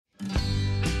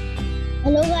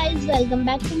Hello guys, welcome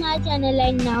back to my channel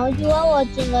and now you are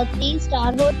watching a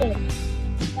 3-star hotel.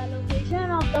 The location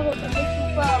of the hotel is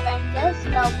superb and guests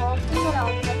love walking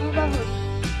around the neighborhood.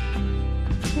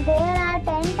 There are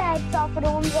 10 types of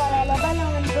rooms available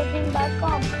on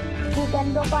booking.com. You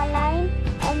can book online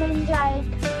and enjoy it.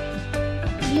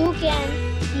 You can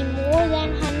see more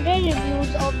than 100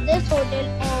 reviews of this hotel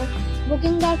on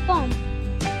booking.com.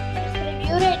 Its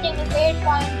review rating is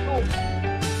 8.2.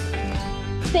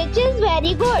 Which is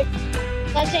very good.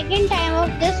 The check-in time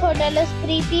of this hotel is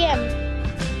 3 p.m.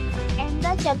 and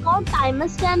the check-out time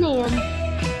is 10 a.m.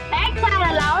 Pets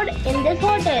are allowed in this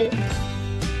hotel.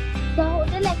 The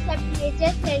hotel accepts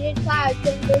major credit cards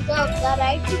and reserves the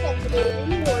right to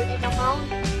temporarily hold an amount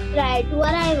prior to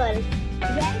arrival.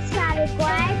 Guests are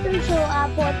required to show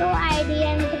a photo ID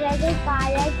and credit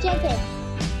card at check-in.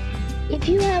 If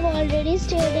you have already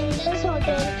stayed in this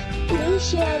hotel, please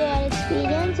share your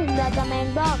experience in the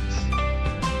comment box.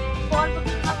 For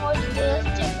booking more details,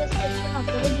 check the description of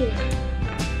the video.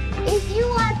 If you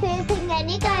are facing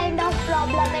any kind of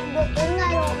problem in booking a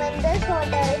room in this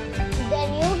hotel,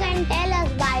 then you can tell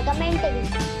us by commenting.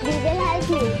 We will help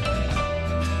you.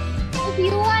 If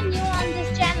you are new on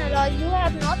this channel or you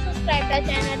have not subscribed our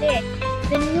channel yet,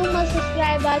 then you must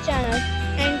subscribe our channel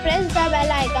and press the bell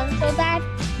icon so that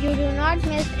you do not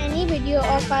miss any video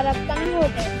of our upcoming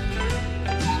hotel.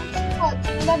 Thanks for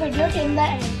watching the video till the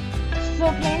end.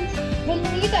 So friends, we'll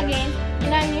meet again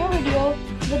in a new video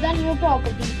with a new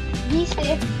property. Be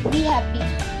safe, be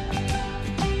happy.